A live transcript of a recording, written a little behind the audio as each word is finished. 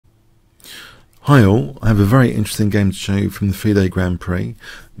Hi all, I have a very interesting game to show you from the FIDE Grand Prix.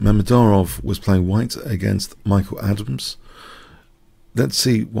 Mamedyarov was playing white against Michael Adams. Let's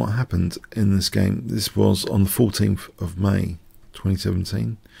see what happened in this game. This was on the 14th of May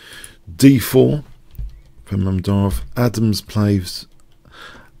 2017. D4 for Mamedyarov. Adams plays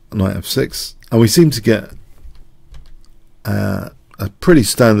knight f6, and we seem to get a pretty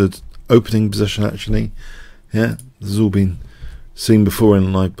standard opening position actually. Yeah, this has all been seen before in a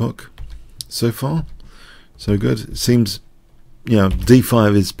live book. So far, so good. It seems, you know,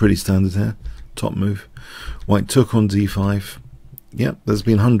 d5 is pretty standard here. Top move. White took on d5. Yep, there's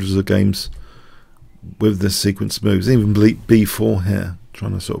been hundreds of games with this sequence of moves. Even b4 here,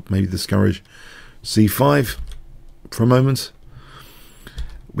 trying to sort of maybe discourage c5 for a moment.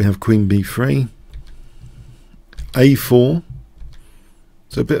 We have queen b3, a4.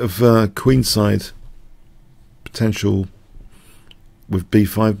 So a bit of queenside potential with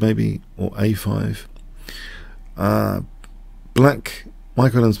b5 maybe, or a5. Black,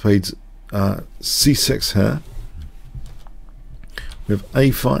 Michael Adams played c6 here. We have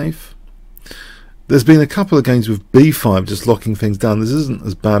a5. There's been a couple of games with b5 just locking things down. This isn't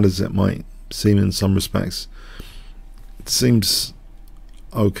as bad as it might seem in some respects. It seems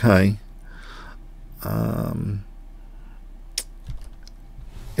okay. In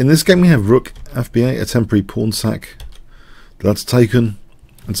this game we have rook fb8, a temporary pawn sack. That's taken,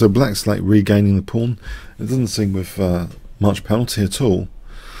 and so black's like regaining the pawn. It doesn't seem with much penalty at all,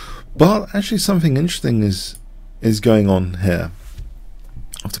 but actually something interesting is going on here.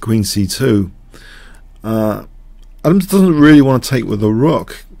 After queen c2, Adams doesn't really want to take with a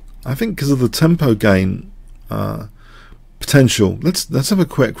rook. I think because of the tempo gain potential. Let's have a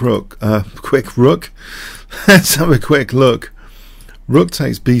quick rook. Let's have a quick look. Rook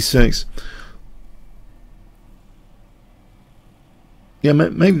takes b6. Yeah,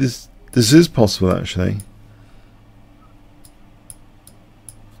 maybe this is possible actually.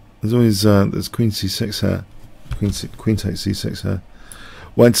 There's always there's queen c6 here, queen takes c6 here.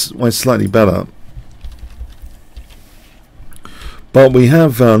 White's slightly better, but we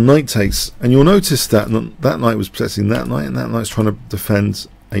have knight takes, and you'll notice that that knight was protecting that knight, and that knight's trying to defend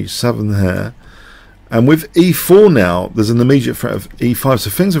h7 here. And with e4 now, there's an immediate threat of e5, so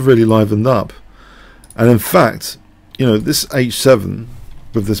things have really livened up. And in fact, you know, this h7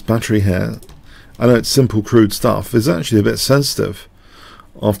 with this battery here, I know it's simple crude stuff, is actually a bit sensitive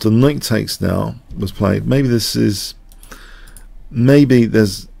after knight takes now was played. Maybe this is, maybe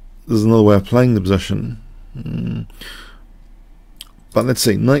there's another way of playing the position. But let's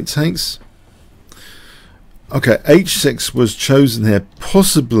see, knight takes. Okay, h6 was chosen here.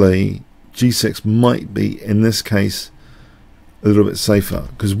 Possibly g6 might be in this case a little bit safer,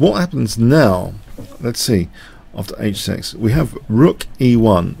 because what happens now, let's see, after h6 we have rook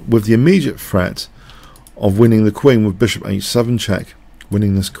e1 with the immediate threat of winning the queen with bishop h7 check,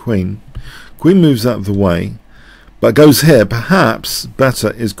 winning this queen. Queen moves out of the way, but goes here. Perhaps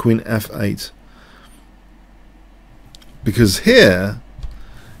better is queen f8, because here,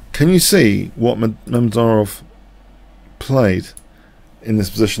 can you see what Mamedyarov played in this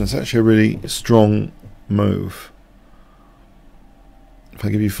position? It's actually a really strong move. If I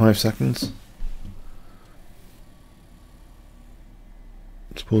give you 5 seconds,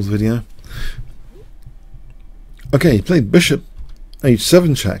 let's pause the video. Okay, he played bishop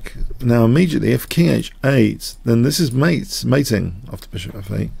h7 check. Now immediately, if king h8, then this is mating after bishop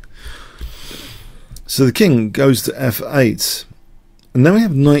f8. So the king goes to f8, and now we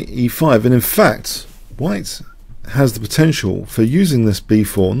have knight e5. And in fact, white has the potential for using this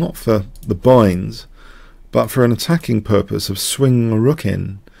b4, not for the binds, but for an attacking purpose of swinging a rook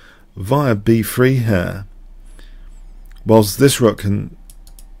in via b3 here, whilst this rook can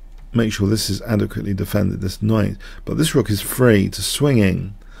make sure this is adequately defended, this knight, but this rook is free to swing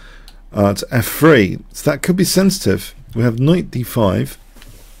in to f3, so that could be sensitive. We have knight d5.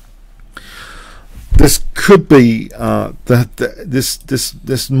 This could be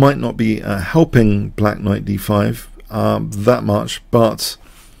this might not be helping black knight d5 that much, but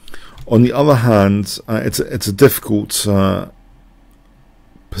on the other hand, it's a difficult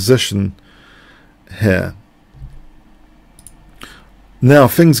position here. Now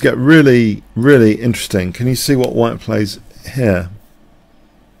things get really interesting. Can you see what white plays here?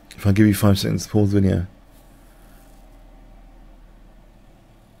 If I give you 5 seconds to pause the video.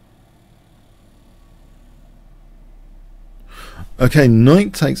 Okay,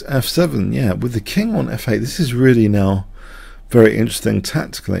 knight takes f7. Yeah, with the king on f8, this is really now very interesting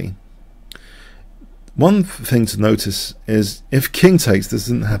tactically. One thing to notice is if king takes, this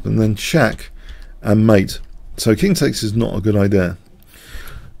didn't happen, then check and mate. So king takes is not a good idea.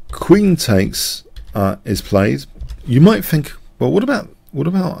 queen takes is played, you might think, well, what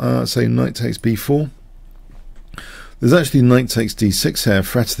about say knight takes b4? There's actually knight takes d6 here,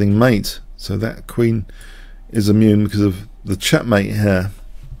 threatening mate, so that queen is immune because of the checkmate here.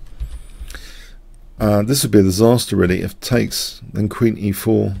 This would be a disaster really. If takes, then queen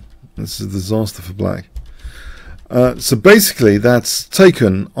e4. This is a disaster for black. So basically that's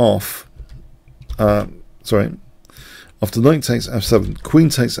taken off. Sorry, after knight takes f7, queen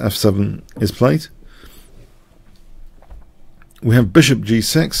takes f7 is played. We have bishop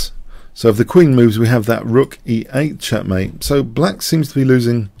g6. So if the queen moves, we have that rook e8 checkmate. So black seems to be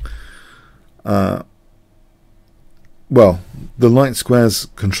losing. Well, the light squares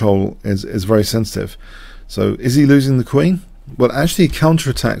control is very sensitive. So is he losing the queen? Well, actually he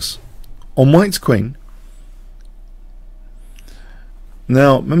counterattacks on white's queen.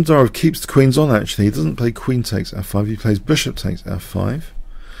 Now Mamedyarov keeps the queens on. Actually, he doesn't play queen takes f5. He plays bishop takes f5.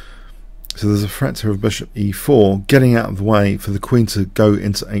 So there's a threat here of bishop e4, getting out of the way for the queen to go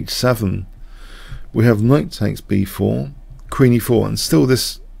into h7. We have knight takes b4, queen e4, and still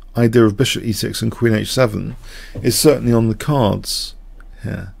this idea of bishop e6 and queen h7 is certainly on the cards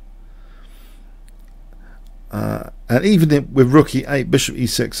here. And even with rook e8, bishop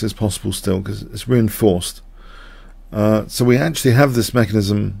e6 is possible still because it's reinforced. So we actually have this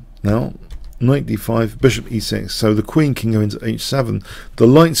mechanism now. Knight d5, bishop e6, so the queen can go into h7. The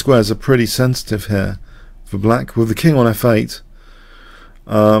light squares are pretty sensitive here for black. With the king on f8,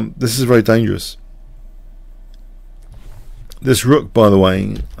 this is very dangerous. This rook, by the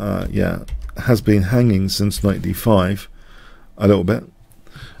way, yeah, has been hanging since knight d5 a little bit.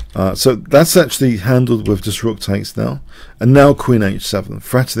 So that's actually handled with just rook takes now. And now queen h7,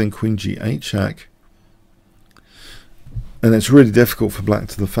 threatening queen g8 check. And it's really difficult for black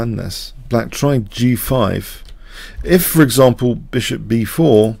to defend this. Black tried g5. If, for example, bishop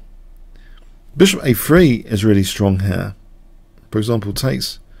b4, bishop a3 is really strong here. For example,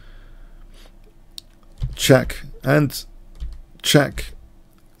 takes, check, and check,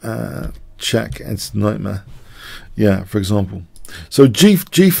 check, it's a nightmare. Yeah, for example. So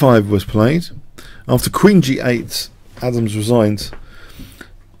g5 was played. After queen g8, Adams resigned.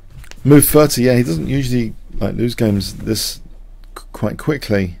 Move 30, yeah, he doesn't usually lose games this quite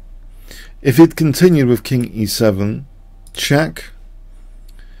quickly. If he'd continued with king e7, check,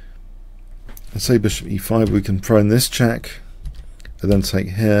 and say bishop e5, we can throw in this check, and then take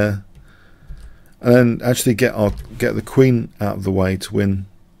here, and then actually get the queen out of the way to win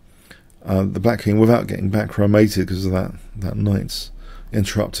the black king without getting back row mated because of that knight's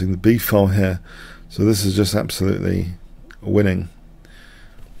interrupting the b file here. So this is just absolutely winning.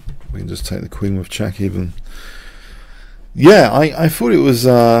 We can just take the queen with check even. Yeah, I thought it was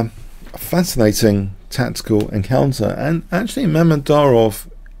a fascinating tactical encounter, and actually Mamedyarov,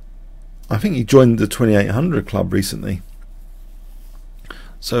 I think he joined the 2800 club recently,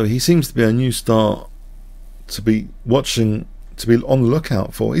 so he seems to be a new star to be watching, to be on the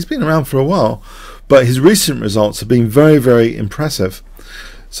lookout for. He's been around for a while, but his recent results have been very, very impressive.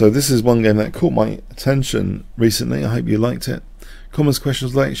 So this is one game that caught my attention recently. I hope you liked it. Comments,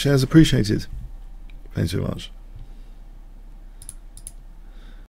 questions, likes, shares appreciated. Thanks very much.